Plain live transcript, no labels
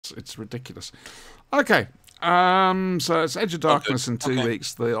It's ridiculous. Okay. So it's Edge of Darkness in 2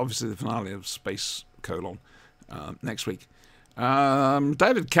 weeks. Obviously the finale of Space : next week.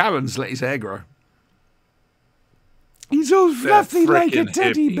 David Callen's let his hair grow. He's all fluffy like a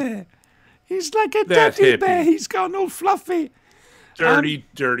teddy bear. He's like a teddy bear. He's gone all fluffy. Dirty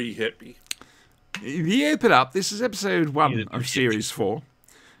hippie. We open up. This is episode 1 of series 4.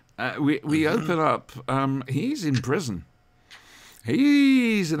 We open up. He's in prison.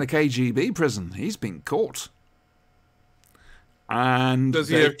 He's in a KGB prison. He's been caught. And does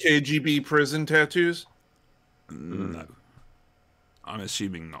he have KGB prison tattoos? No, I'm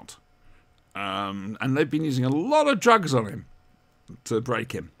assuming not. And they've been using a lot of drugs on him to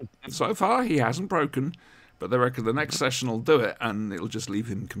break him. So far, he hasn't broken, but they reckon the next session will do it, and it'll just leave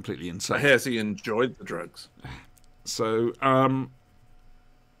him completely insane. Has he enjoyed the drugs? So,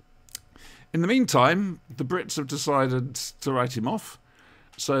 in the meantime, the Brits have decided to write him off,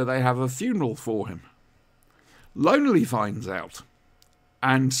 so they have a funeral for him. Lonely finds out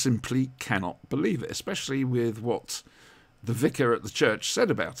and simply cannot believe it, especially with what the vicar at the church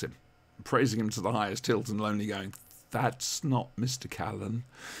said about him, praising him to the highest hilt, and Lonely going, "That's not Mr. Callan."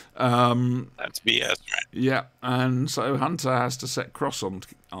 That's BS, right? Yeah, and so Hunter has to set cross on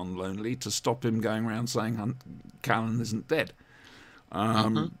Lonely to stop him going around saying Callan isn't dead.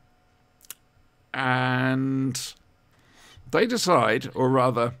 And they decide, or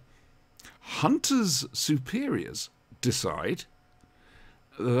rather, Hunter's superiors decide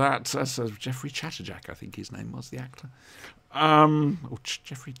that Jeffrey Chatterjack, I think his name was, the actor, or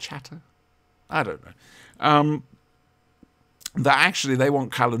Jeffrey Chatter, I don't know, that actually they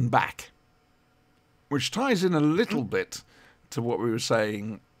want Callan back, which ties in a little bit to what we were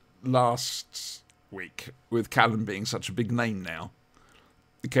saying last week with Callan being such a big name now.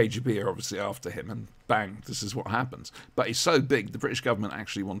 The KGB are obviously after him, and bang, this is what happens. But he's so big, the British government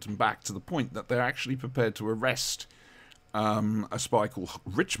actually want him back, to the point that they're actually prepared to arrest a spy called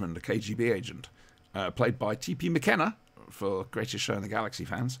Richmond, a KGB agent, played by T.P. McKenna, for Greatest Show in the Galaxy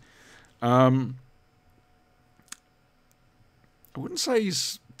fans. I wouldn't say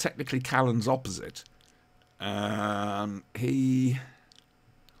he's technically Callan's opposite.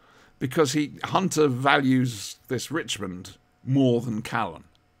 Because Hunter values this Richmond more than Callan.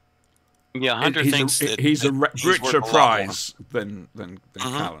 Yeah, Hunter thinks that he's a richer prize than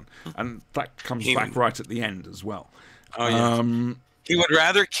Callan, and that comes back right at the end as well. Oh yeah. He would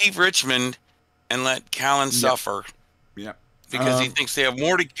rather keep Richmond and let Callan suffer. Yeah. Because he thinks they have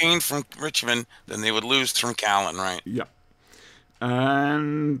more to gain from Richmond than they would lose from Callan, right? Yeah.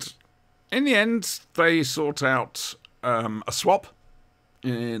 And in the end, they sort out a swap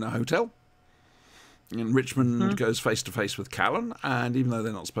in a hotel. And Richmond goes face to face with Callan, and even though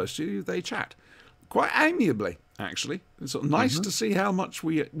they're not supposed to, they chat quite amiably. Actually, it's sort of nice to see how much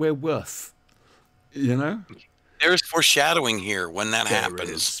we're worth. You know, there's foreshadowing here when that happens.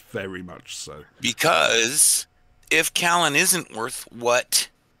 There is, very much so. Because if Callan isn't worth what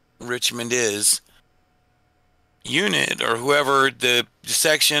Richmond is, unit or whoever the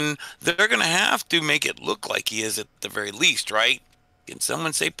section, they're going to have to make it look like he is at the very least, right? Can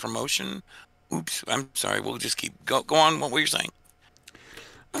someone say promotion? Oops, I'm sorry. We'll just go on. What were you saying?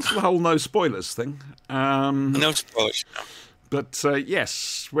 That's the whole no spoilers thing. No spoilers. No. But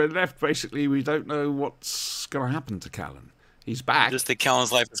yes, we're left basically. We don't know what's going to happen to Callan. He's back. Just that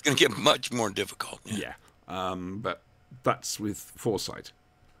Callan's life is going to get much more difficult. Yeah. But that's with foresight.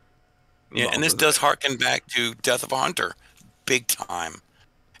 Yeah, and this does harken back to Death of a Hunter, big time,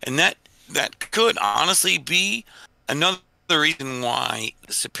 and that could honestly be another reason why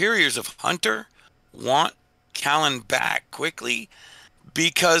the superiors of Hunter want Callan back quickly,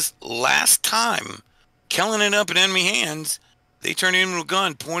 because last time Callan ended up in enemy hands, they turned him into a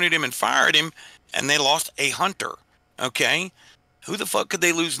gun, pointed him and fired him, and they lost a Hunter. Okay, who the fuck could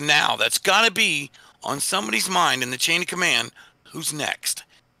they lose now? That's got to be on somebody's mind in the chain of command. Who's next?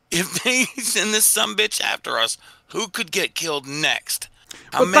 If they send this sumbitch after us, who could get killed next?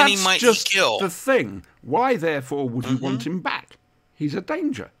 How many might he kill? The thing. Why, therefore, would you want him back? He's a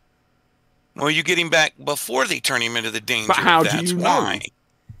danger. Well, you get him back before they turn him into the danger. But how do you know? Why.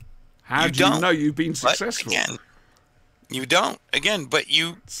 How do you know you've been successful? Again, you don't. Again, but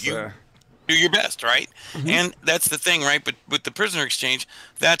you do your best, right? And that's the thing, right? But with the prisoner exchange,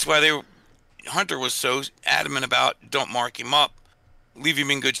 that's why Hunter was so adamant about don't mark him up, leave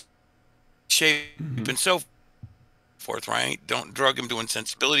him in good shape, and so forth, right? Don't drug him to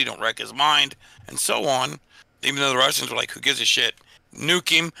insensibility, don't wreck his mind, and so on. Even though the Russians were like, who gives a shit? Nuke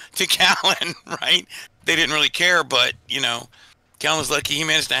him to Callan, right? They didn't really care, but, you know, Callan was lucky he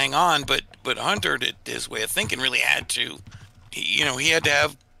managed to hang on, but Hunter, his way of thinking, really had to, he had to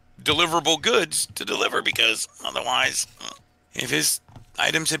have deliverable goods to deliver, because otherwise, if his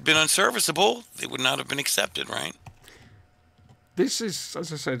items had been unserviceable, they would not have been accepted, right? This is,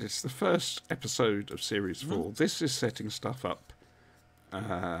 as I said, it's the first episode of Series 4. This is setting stuff up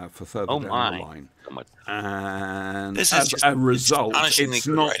for further down the line. So much. And This is as just a result, astonishingly it's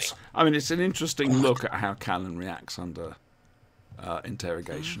good not... writing. I mean, it's an interesting look at how Callan reacts under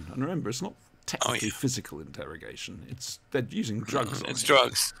interrogation. And remember, it's not technically physical interrogation. They're using drugs on It's him.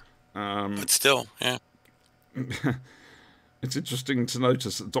 drugs. But still, yeah. It's interesting to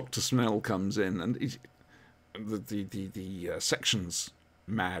notice that Dr. Smell comes in, and the section's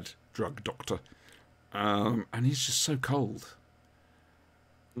mad drug doctor, and he's just so cold.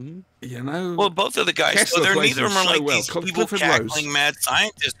 You know. Well, both of the guys, Kessler they're plays neither of them him are so like well. these people Clifford cackling Rose. mad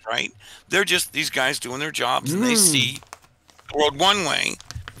scientists, right? They're just these guys doing their jobs, and they see the world one way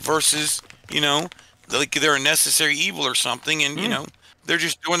versus, like they're a necessary evil or something, and they're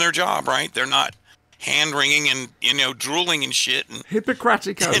just doing their job, right? They're not hand wringing and drooling and shit and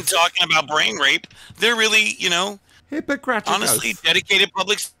Hippocratic oath. and talking about brain rape. They're really, Hippocratic honestly oath. dedicated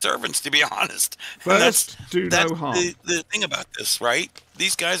public servants, to be honest. And First, do that's no harm. the thing about this, right?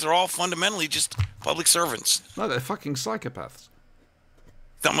 These guys are all fundamentally just public servants. No, they're fucking psychopaths.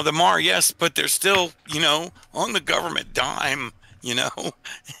 Some of them are, yes, but they're still, on the government dime,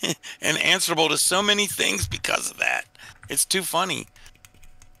 and answerable to so many things because of that. It's too funny.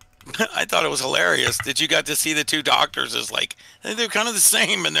 I thought it was hilarious that you got to see the two doctors as like, they're kind of the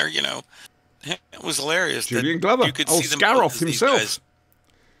same, and they're, it was hilarious. Julian that Glover, you could old see them both Scaroff as these himself. guys.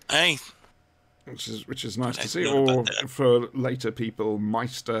 Hey, Which is nice to see. know about Or that. for later people,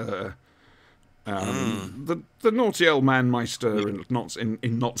 Meister, the naughty old man Meister in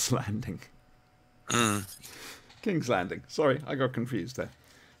Knots Landing. King's Landing. Sorry, I got confused there.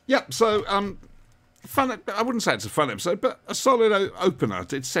 Yep. So fun. I wouldn't say it's a fun episode, but a solid opener.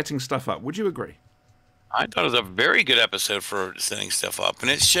 It's setting stuff up. Would you agree? I thought it was a very good episode for setting stuff up, and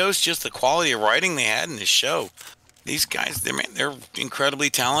it shows just the quality of writing they had in this show. These guys, they're incredibly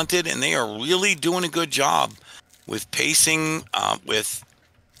talented, and they are really doing a good job with pacing, with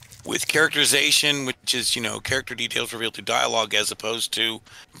characterization, which is character details revealed through dialogue as opposed to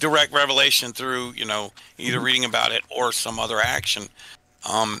direct revelation through either reading about it or some other action.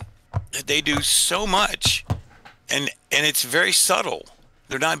 They do so much, and it's very subtle.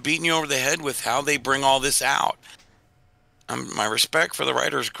 They're not beating you over the head with how they bring all this out. My respect for the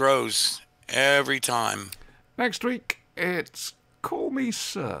writers grows every time. Next week, it's Call Me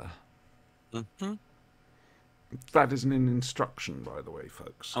Sir. Mm-hmm. That isn't an instruction, by the way,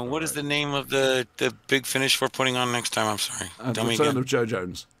 folks. What is the name of the big finish we're putting on next time? I'm sorry. Tell me Return again. of Joe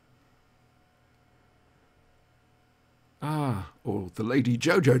Jones. Or the Lady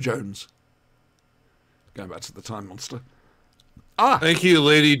Jojo Jones. Going back to the Time Monster. Thank you,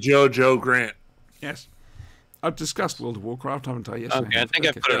 Lady Jojo Grant. Yes. I've discussed World of Warcraft, haven't I? Yes. Okay, I have. think I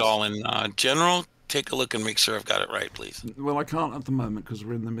Okay, put it yes. all in general. Take a look and make sure I've got it right, please. Well, I can't at the moment because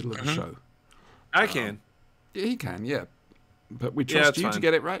we're in the middle of the show. I can. Yeah, he can, yeah. But we Yeah, trust it's you to fine.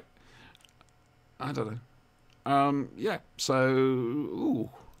 get it right. I don't know. Yeah, so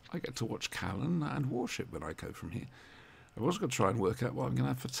I get to watch Callan and Warship when I go from here. I was going to try and work out what I'm going to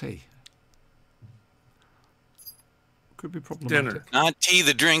have for tea. Could be problematic. Dinner. Not tea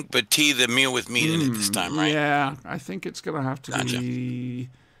the drink, but tea the meal with meat in it this time, right? Yeah, I think it's going to have to Gotcha. be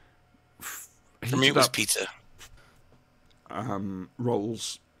For me, it heated was up, pizza.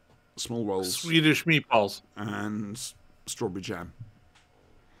 rolls, small rolls, Swedish meatballs. and strawberry jam.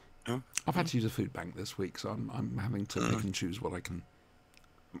 Oh. I've had to use a food bank this week, so I'm having to pick and choose what I can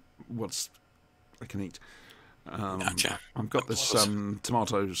eat. Gotcha. I've got this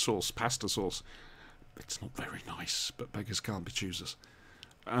tomato sauce, pasta sauce. It's not very nice, but beggars can't be choosers.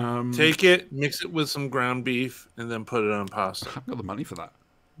 Take it, mix it with some ground beef, and then put it on pasta. I haven't got the money for that.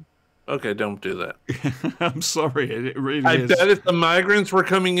 Okay, don't do that. I'm sorry, it really I is. bet if the migrants were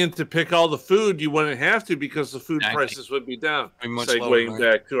coming in to pick all the food, you wouldn't have to because the food Exactly. prices would be down. Be much lower, Segueing right?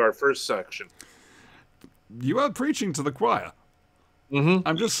 back to our first section. You are preaching to the choir. Mm-hmm.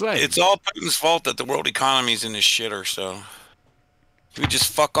 I'm just saying. It's all Putin's fault that the world economy's in this shitter, so if we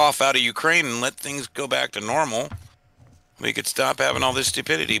just fuck off out of Ukraine and let things go back to normal, we could stop having all this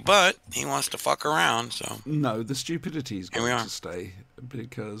stupidity. But he wants to fuck around, so. No, the stupidity is Here we going are. to stay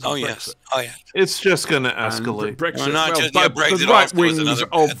because Oh, of yes. Brexit. Oh, yeah. It's just going to And escalate. Brexit, Well, not just- but yeah, Brexit the right also was wings another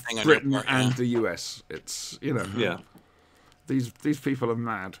bad of thing on your Britain part, yeah. and the US. It's Yeah. these people are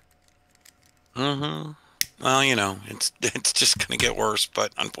mad. Mm-hmm. Well, it's just going to get worse,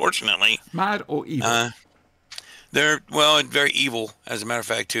 but unfortunately, Mad or evil? they're very evil, as a matter of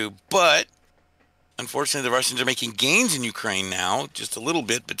fact, too. But Unfortunately, the Russians are making gains in Ukraine now, just a little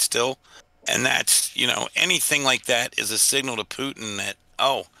bit, but still. And that's, anything like that is a signal to Putin that,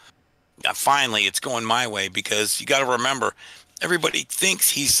 finally it's going my way, because you got to remember, everybody thinks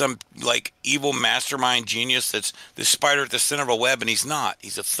he's some like evil mastermind genius that's the spider at the center of a web, and he's not.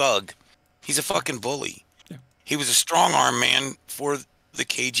 He's a thug. He's a fucking bully. Yeah. He was a strong arm man for the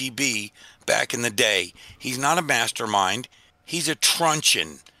KGB back in the day. He's not a mastermind. He's a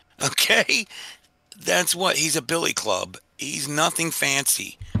truncheon. Okay? That's what he's, a billy club. He's nothing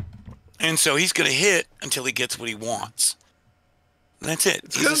fancy. And so he's going to hit until he gets what he wants. That's it.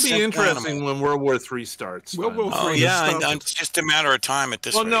 It's going to be interesting when World War III starts. World War III it's just a matter of time at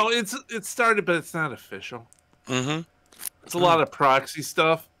this rate. Well, no, it started, but it's not official. Mm-hmm. It's a lot of proxy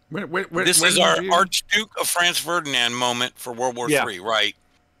stuff. This is our Archduke of Franz Ferdinand moment for World War III, right?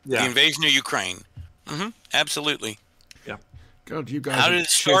 Yeah. The invasion of Ukraine. Mm-hmm. Absolutely. Yeah. God, you guys. How did it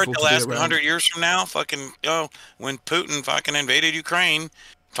start the last 100 years from now? When Putin fucking invaded Ukraine,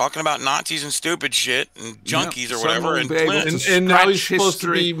 talking about Nazis and stupid shit and junkies or whatever, and now he's supposed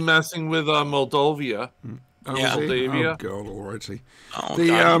to be messing with Moldova. Oh God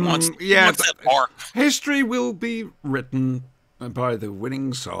Almighty! History will be written by the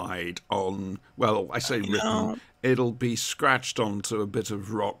winning side on. Well, I say written. It'll be scratched onto a bit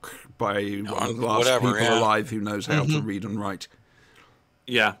of rock by one of the last people alive who knows how to read and write.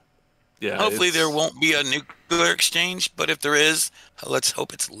 Yeah. Yeah. Hopefully there won't be a nuclear exchange, but if there is, let's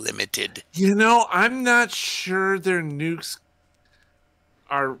hope it's limited. I'm not sure their nukes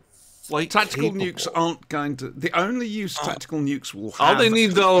are tactical capable. Nukes aren't going to. The only use tactical nukes will have. All they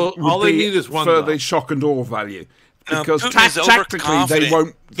need is one for the shock and awe value, because tactically they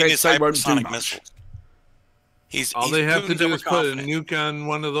won't do much. Missiles. They have to do is put a nuke on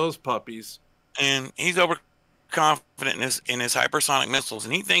one of those puppies, and he's overconfident in his hypersonic missiles,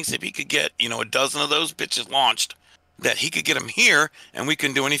 and he thinks if he could get a dozen of those bitches launched, that he could get them here and we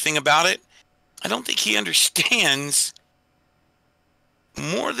couldn't do anything about it. I don't think he understands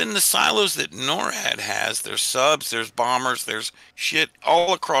more than the silos that NORAD has. There's subs, there's bombers, there's shit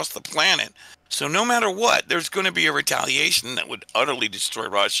all across the planet. So no matter what, there's going to be a retaliation that would utterly destroy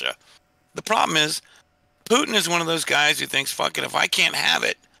Russia. The problem is, Putin is one of those guys who thinks, fuck it, if I can't have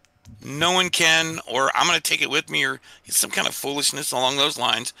it, no one can, or I'm going to take it with me, or some kind of foolishness along those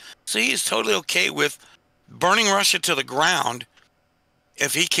lines. So he is totally okay with burning Russia to the ground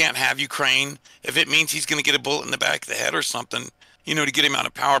if he can't have Ukraine, if it means he's going to get a bullet in the back of the head or something, to get him out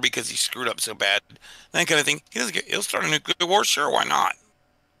of power because he screwed up so bad, that kind of thing. He'll start a nuclear war, sure, why not?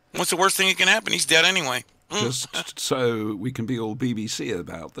 What's the worst thing that can happen? He's dead anyway. Just so we can be all BBC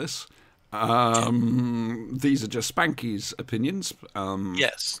about this. These are just Spanky's opinions.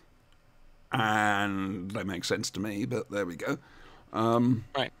 Yes. And they make sense to me, but there we go.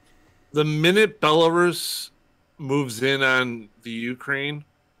 Right. The minute Belarus moves in on the Ukraine,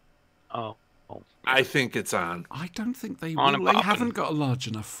 I think it's on. I don't think they will. They haven't got a large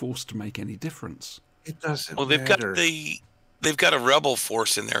enough force to make any difference. It doesn't matter. They've got a rebel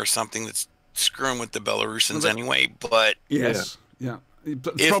force in there or something that's screwing with the Belarusians anyway, but... Yes, yeah. If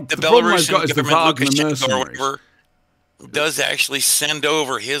the Belarusian government, Lukashenko or whatever, does actually send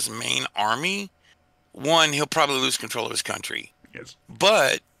over his main army, one, he'll probably lose control of his country. Yes.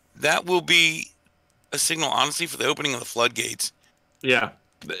 But that will be a signal, honestly, for the opening of the floodgates. Yeah.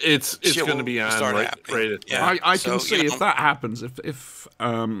 It's going to be on right at that. I can see if that happens, if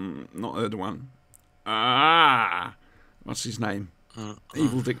not Erdogan. What's his name?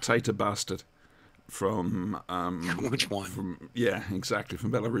 Evil dictator bastard. From which one? Exactly,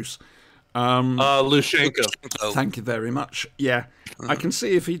 from Belarus. Lushenko. Thank you very much. Yeah, I can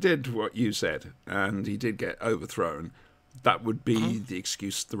see if he did what you said and he did get overthrown, that would be the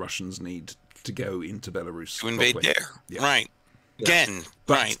excuse the Russians need to go into Belarus to invade there. Yeah. Right. Again,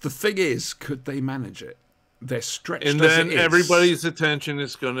 but the thing is, could they manage it? They're stretched. And then everybody's attention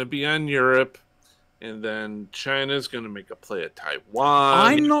is going to be on Europe, and then China's going to make a play at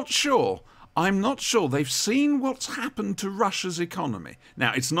Taiwan. I'm not sure. They've seen what's happened to Russia's economy.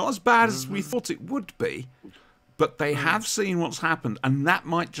 Now, it's not as bad as we thought it would be, but they have seen what's happened, and that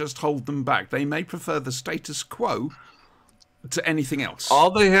might just hold them back. They may prefer the status quo to anything else.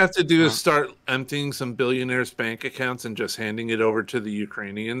 All they have to do is start emptying some billionaires' bank accounts and just handing it over to the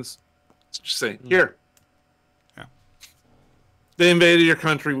Ukrainians. Just say, here. Yeah. They invaded your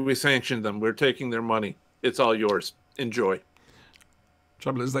country. We sanctioned them. We're taking their money. It's all yours. Enjoy.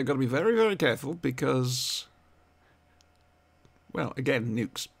 Trouble is, they've got to be very, very careful because, well, again,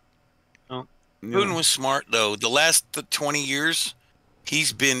 nukes. Putin was smart, though. The last 20 years,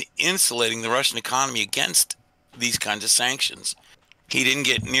 he's been insulating the Russian economy against these kinds of sanctions. He didn't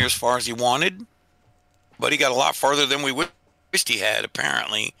get near as far as he wanted, but he got a lot farther than we wished he had,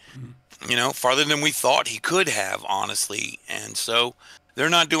 apparently. You know, farther than we thought he could have, honestly. And so they're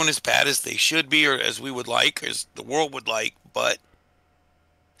not doing as bad as they should be, or as we would like, as the world would like, but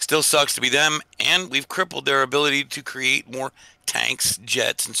still sucks to be them. And we've crippled their ability to create more tanks,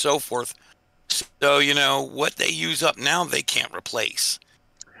 jets, and so forth. So, you know, what they use up now, they can't replace.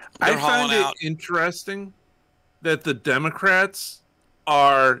 I find it interesting that the Democrats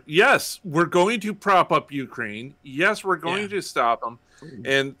are, yes, we're going to prop up Ukraine. Yes, we're going to stop them.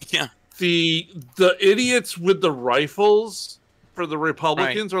 And the idiots with the rifles for the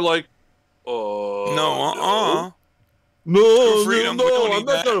Republicans are like, no, I'm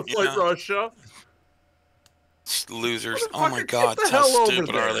not going to fight Russia. Losers. Oh my God, how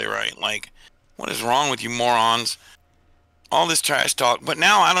stupid are they, right? Like, what is wrong with you morons? All this trash talk. But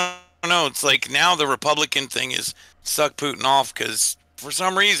now, I don't know, it's like now the Republican thing is suck Putin off because for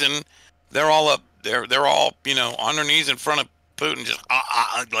some reason they're all up, they're all, you know, on their knees in front of Putin, just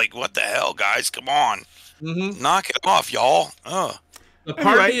like, what the hell, guys? Come on. Knock it off, y'all. The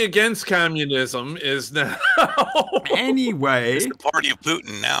party against communism is now. Anyway. It's the party of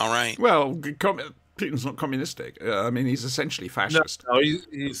Putin now, right? Well, Putin's not communistic. I mean, he's essentially fascist. No,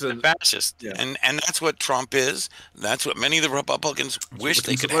 he's a fascist. Yeah. And that's what Trump is. That's what many of the Republicans wish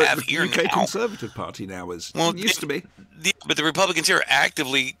they could have here now. The UK Conservative Party now is. Well, it used to be. But the Republicans here are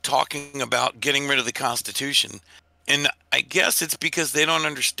actively talking about getting rid of the Constitution. And I guess it's because they don't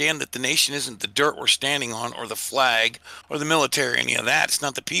understand that the nation isn't the dirt we're standing on or the flag or the military, any of that. It's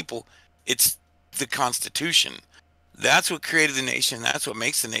not the people. It's the Constitution. That's what created the nation. That's what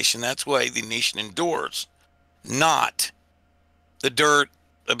makes the nation. That's why the nation endures. Not the dirt,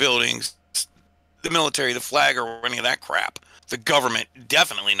 the buildings, the military, the flag, or any of that crap. The government,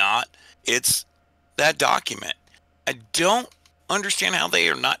 definitely not. It's that document. I don't understand how they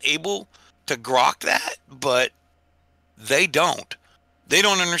are not able to grok that, but they don't. They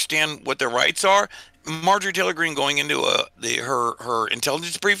don't understand what their rights are. Marjorie Taylor Greene going into her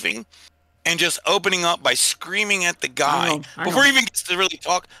intelligence briefing and just opening up by screaming at the guy before he even gets to really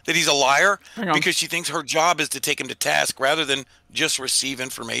talk that he's a liar because she thinks her job is to take him to task rather than just receive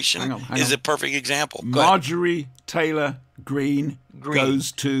information is a perfect example. Marjorie Taylor Greene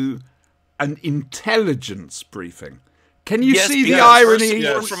goes to an intelligence briefing. Can you see the irony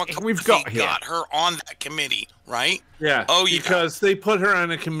we've got here? Got her on that committee, right? Yeah. Oh, yeah. Because they put her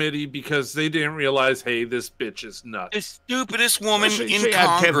on a committee because they didn't realize, hey, this bitch is nuts. The stupidest woman in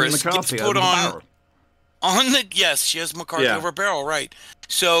Congress gets put on the she has McCarthy over a barrel, right?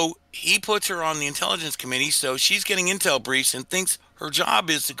 So he puts her on the intelligence committee, so she's getting intel briefs and thinks her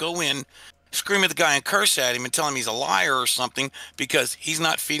job is to go in, scream at the guy and curse at him and tell him he's a liar or something because he's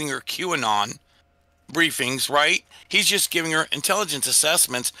not feeding her QAnon briefings, right? He's just giving her intelligence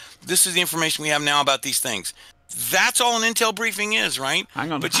assessments. This is the information we have now about these things. That's all an intel briefing is, right?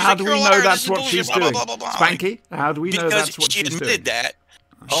 Hang on. But how do we know that's what she's doing? Spanky, how do we know that's what she's doing? Because she admitted that.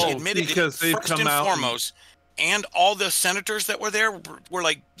 She admitted it first and foremost. And all the senators that were there were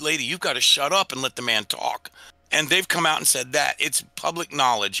like, lady, you've got to shut up and let the man talk. And they've come out and said that. It's public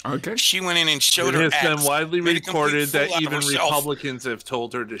knowledge. Okay. She went in and showed her ass. It has been widely reported that even Republicans have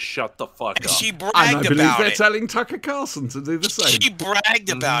told her to shut the fuck up. She bragged about it. And I believe they're telling Tucker Carlson to do the same. She bragged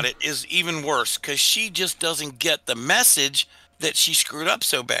about it is even worse because she just doesn't get the message that she screwed up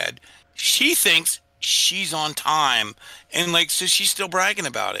so bad. She thinks she's on time. And like, so she's still bragging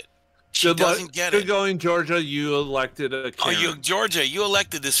about it. She doesn't get it. Good going, Georgia. You elected a Karen. Georgia, you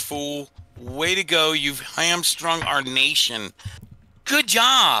elected this fool. Way to go. You've hamstrung our nation. Good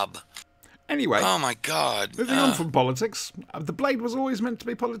job. Anyway. Oh, my God. Moving on from politics. The Blade was always meant to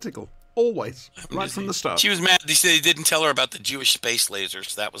be political. Always. Right from the start. She was mad. They said they didn't tell her about the Jewish space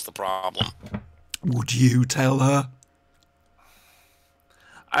lasers. That was the problem. Would you tell her?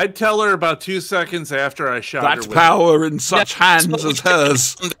 I'd tell her about 2 seconds after I shot her. That's power in such hands as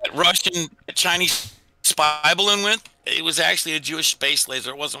hers. That Russian, Chinese spy balloon with, it was actually a Jewish space laser.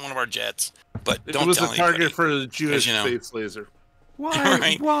 It wasn't one of our jets. But don't tell anybody. It was a target for the Jewish space laser. Why?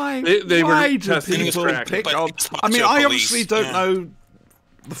 Right. Why? They why were do people pick on? I mean, I obviously don't know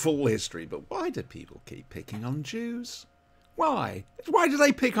the full history, but why do people keep picking on Jews? Why? Why do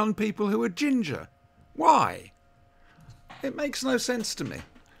they pick on people who are ginger? Why? It makes no sense to me.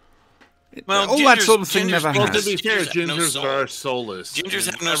 Well, all that sort of thing never has. To be fair, gingers are soulless.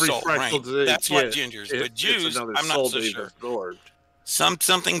 Gingers have no soul, right? That's why gingers. But Jews, I'm not so sure.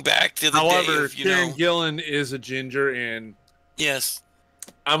 Something back to the However, day of, Karen Gillan is a ginger, and yes,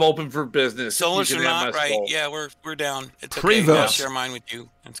 I'm open for business. Soulless or not, right? Yeah, we're down. It's okay. Prevert. I'll share mine with you.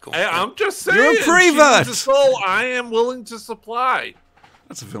 That's cool. I'm just saying. You're a prevert. Soul I am willing to supply.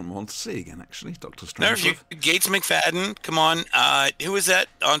 That's a film I want to see again, actually. Doctor Strange. Gates McFadden. Come on. Who was that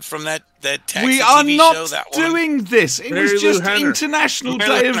from that Texas We are TV not show, that doing one? this. It Mary was Lou just Henner. International Mary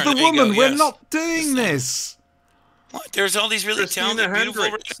Day Lou of the Henner, there you Woman. go, We're yes. not doing this. What? There's all these really Christina talented, beautiful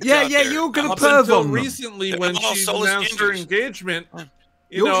Hendricks. writers Yeah, out yeah, there. you're going to Up perv until on them. recently, when all she soulless announced her gingers. engagement,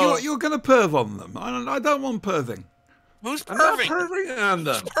 you You're going to perv on them. I don't want perving. Who's I'm not perving? perving on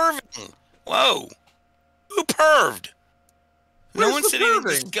them. Perving. Whoa. Who perved? No Where's one the said anything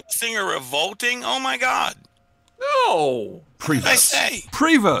perving? disgusting or revolting. Oh my God. No, What did I say?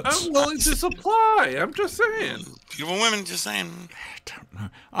 Preverts. I'm willing to supply. I'm just saying. Beautiful women, just saying. I don't know.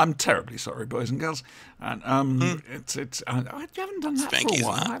 I'm terribly sorry, boys and girls. And it's you haven't done that for Spanky's a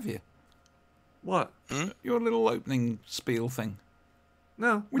while, not. have you? What? Your little opening spiel thing.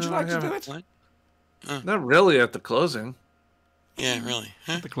 No. Would you no, like I to do haven't. it? Not really at the closing. Yeah, really.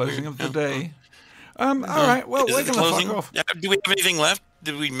 Huh? The closing of the day. All right. Well, Is we're it the going to closing? fuck off. Yeah, do we have anything left?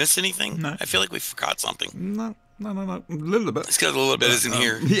 Did we miss anything? No. I feel like we forgot something. No. A little bit. It's because a little bit isn't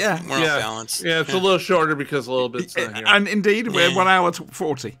here. Yeah. We're Yeah, off balance. yeah, it's a little shorter because a little bit's not here. And indeed, we're Yeah. 1 hour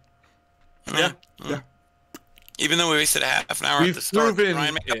 40. Yeah. Yeah. Even though we wasted half an hour at We've the start, proven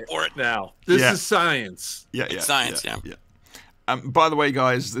Ryan make up it for it. now. This Yeah. is science. Yeah, It's science, yeah. By the way,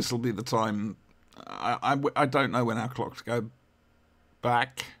 guys, this will be the time. I don't know when our clocks go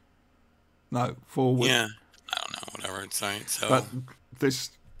back. No, forward. Yeah. I don't know, whatever it's science. So But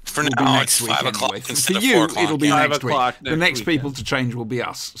this for will be now, next it's week 5 o'clock anyway. instead For of you, 4 o'clock. it'll be yeah. 5 next week. o'clock The next next weekend. people to change will be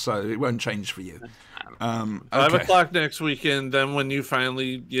us, so it won't change for you. 5 okay. o'clock next weekend. Then when you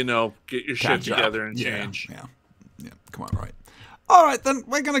finally, get your shit Catch up. together and Yeah, change. Yeah. Come on, right. All right, then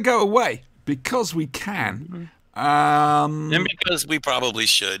we're going to go away because we can. And because we probably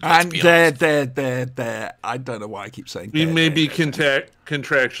should. Let's And be honest. there. I don't know why I keep saying We there, may there, be there.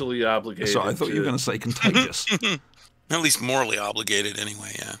 contractually obligated. Sorry, I thought you were going to say contagious. At least morally obligated,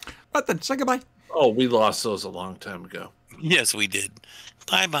 anyway. Yeah. Right then, say goodbye. Oh, we lost those a long time ago. Yes, we did.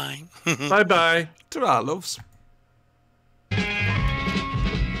 Bye bye. Bye bye. Ta-ra, loves.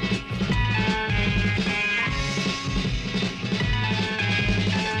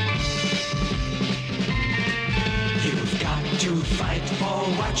 You've got to fight for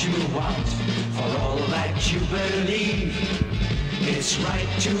what you want, for all that you believe. It's right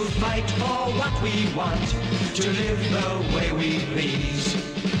to fight for what we want, to live the way we please.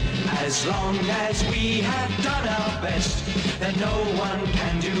 As long as we have done our best, then no one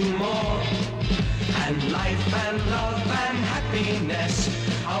can do more. And life and love and happiness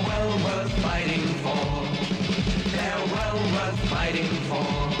are well worth fighting for. They're well worth fighting for.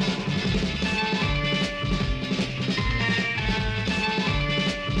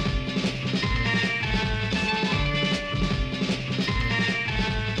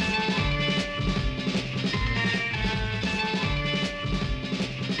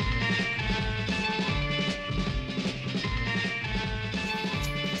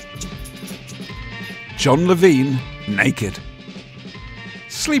 John Levine, naked.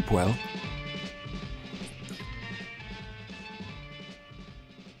 Sleep well.